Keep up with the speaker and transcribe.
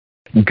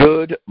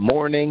Good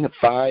morning,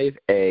 5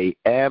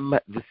 a.m.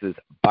 This is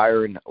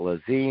Byron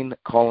Lazine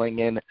calling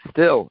in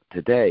still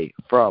today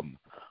from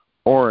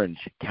Orange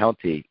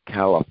County,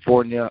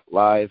 California,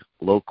 live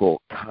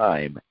local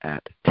time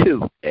at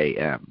 2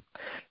 a.m.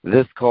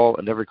 This call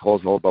and every call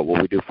is all about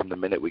what we do from the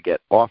minute we get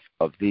off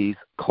of these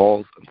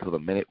calls until the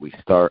minute we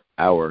start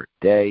our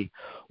day.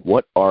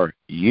 What are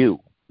you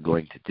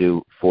going to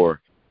do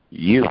for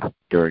you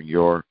during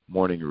your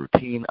morning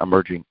routine? I'm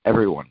urging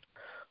everyone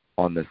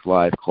on this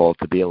live call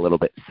to be a little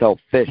bit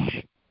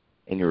selfish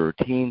in your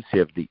routine so you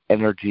have the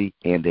energy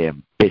and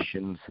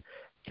ambitions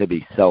to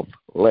be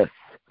selfless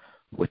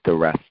with the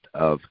rest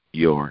of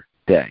your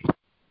day.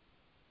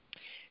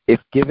 If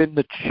given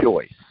the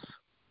choice,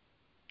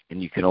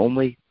 and you can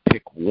only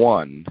pick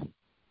one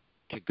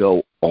to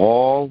go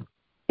all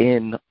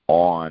in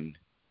on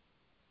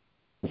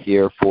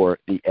here for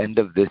the end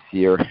of this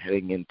year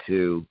heading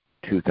into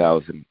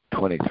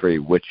 2023,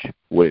 which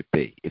would it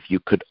be? If you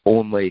could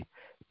only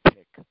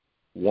pick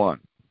one,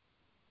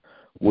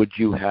 would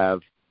you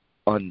have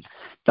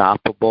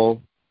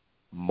unstoppable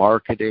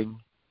marketing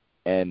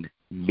and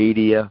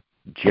media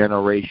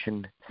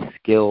generation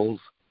skills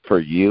for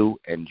you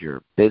and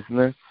your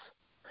business?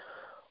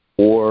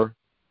 Or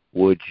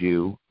would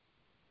you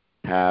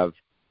have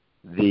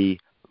the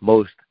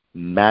most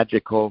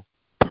magical,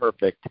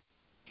 perfect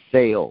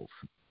sales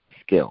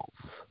skills?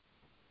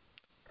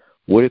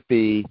 Would it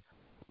be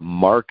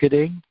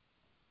marketing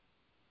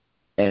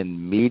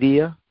and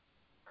media,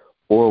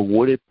 or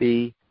would it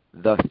be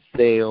the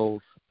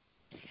sales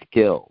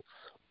skills?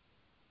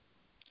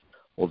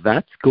 Well,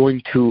 that's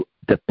going to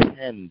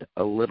depend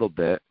a little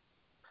bit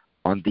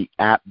on the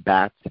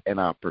at-bats and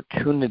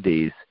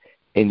opportunities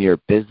in your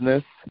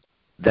business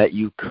that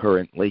you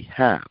currently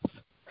have.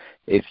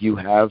 If you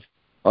have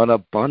an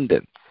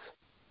abundance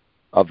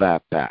of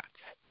at-bats,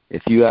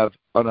 if you have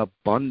an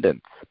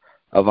abundance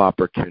of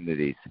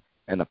opportunities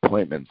and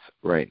appointments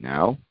right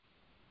now,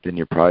 then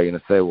you're probably going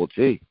to say, well,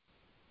 gee,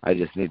 I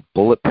just need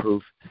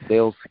bulletproof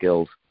sales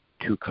skills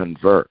to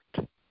convert.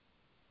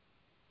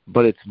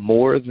 But it's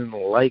more than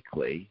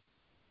likely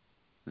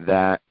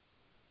that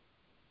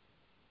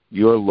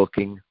you're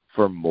looking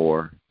for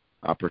more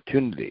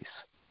opportunities,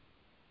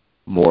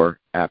 more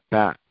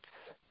at-bats,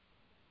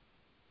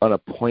 an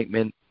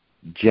appointment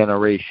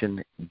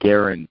generation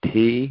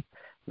guarantee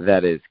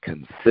that is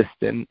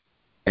consistent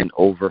and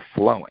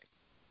overflowing,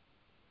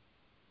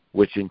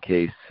 which in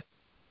case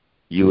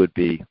you would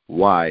be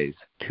wise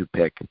to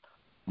pick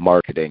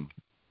marketing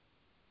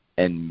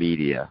and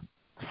media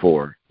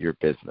for your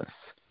business.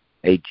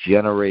 A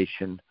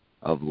generation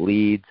of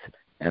leads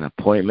and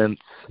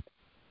appointments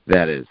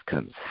that is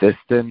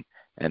consistent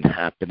and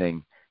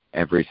happening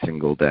every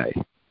single day.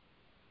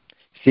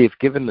 See, if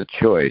given the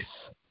choice,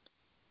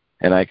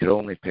 and I could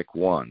only pick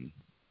one,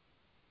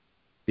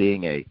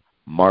 being a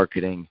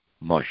marketing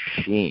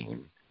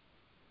machine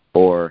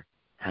or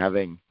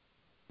having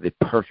the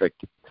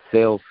perfect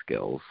sales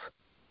skills,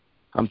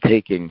 I'm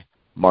taking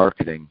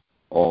marketing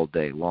all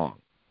day long.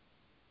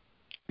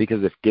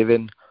 Because if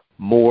given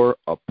more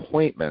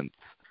appointments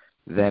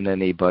than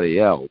anybody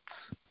else,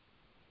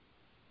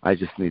 I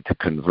just need to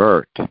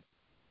convert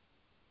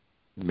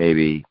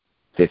maybe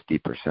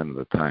 50% of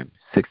the time,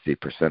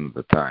 60% of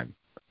the time,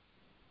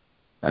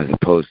 as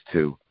opposed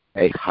to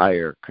a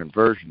higher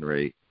conversion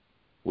rate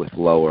with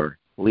lower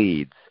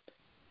leads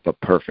but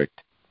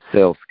perfect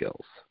sales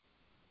skills.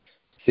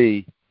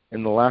 See,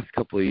 in the last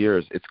couple of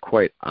years, it's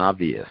quite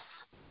obvious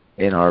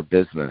in our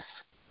business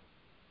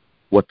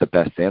what the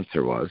best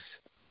answer was.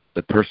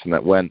 The person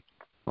that went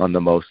on the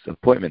most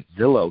appointments,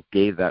 Zillow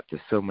gave that to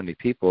so many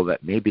people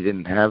that maybe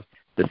didn't have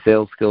the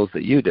sales skills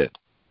that you did.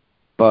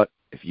 But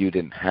if you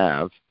didn't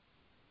have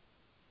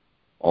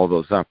all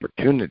those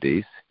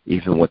opportunities,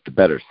 even with the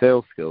better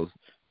sales skills,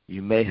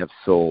 you may have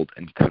sold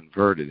and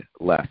converted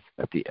less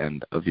at the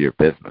end of your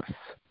business.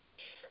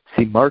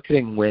 See,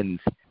 marketing wins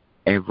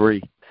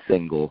every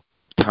single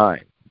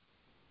time.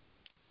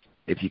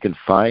 If you can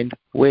find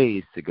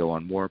ways to go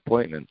on more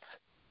appointments,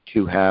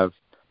 to have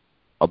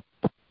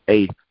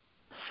a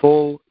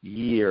full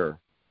year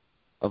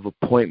of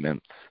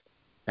appointments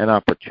and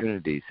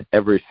opportunities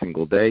every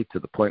single day to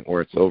the point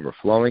where it's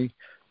overflowing,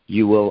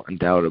 you will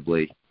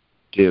undoubtedly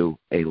do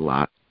a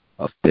lot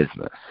of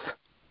business.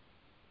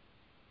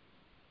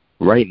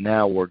 Right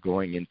now, we're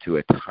going into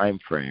a time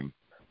frame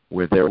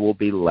where there will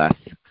be less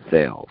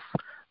sales,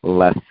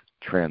 less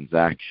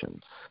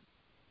transactions.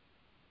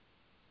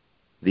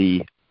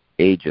 The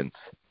agents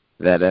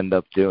that end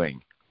up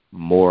doing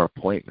more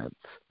appointments,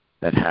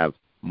 that have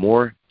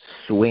more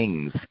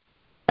swings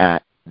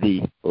at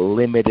the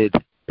limited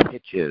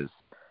pitches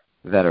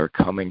that are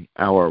coming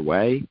our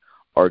way,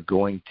 are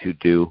going to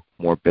do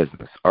more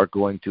business, are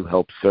going to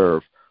help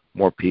serve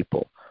more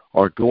people,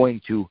 are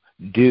going to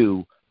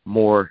do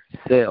more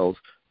sales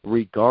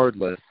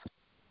regardless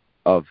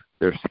of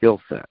their skill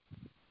set.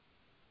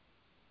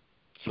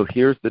 So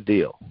here's the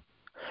deal.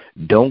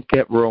 Don't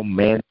get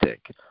romantic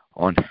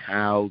on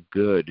how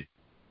good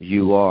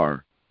you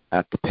are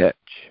at the pitch.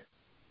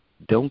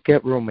 Don't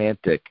get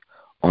romantic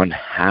on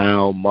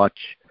how much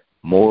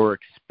more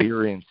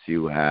experience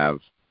you have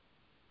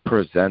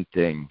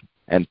presenting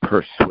and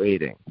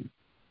persuading.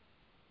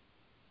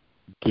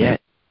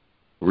 Get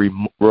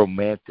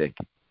romantic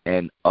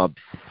and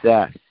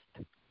obsessed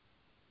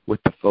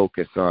with the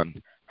focus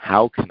on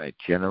how can I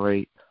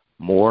generate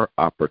more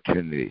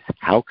opportunities?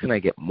 How can I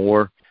get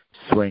more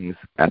swings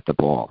at the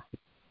ball?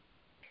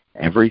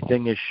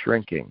 Everything is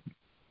shrinking.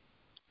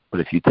 But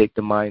if you take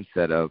the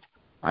mindset of,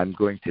 I'm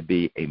going to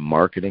be a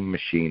marketing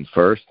machine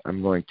first,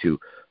 I'm going to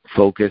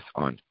focus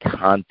on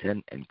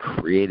content and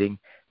creating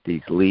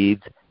these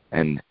leads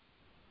and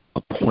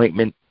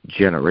appointment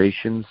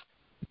generations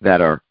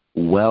that are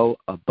well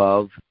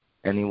above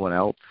anyone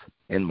else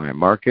in my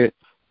market,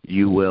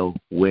 you will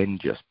win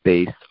just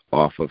based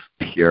off of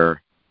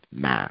pure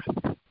math.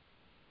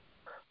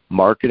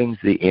 Marketing's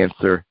the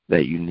answer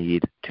that you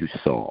need to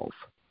solve.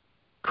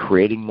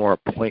 Creating more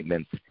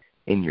appointments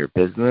in your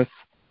business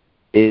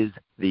is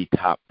the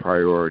top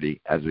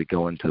priority as we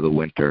go into the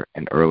winter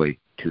and early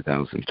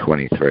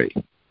 2023.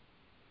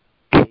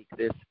 Take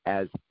this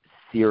as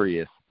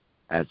serious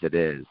as it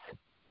is.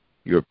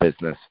 Your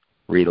business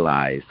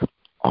relies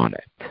on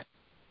it.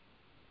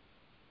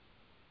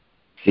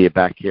 See you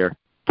back here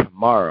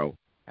tomorrow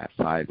at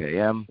 5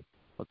 a.m.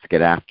 Let's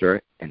get after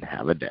it and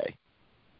have a day.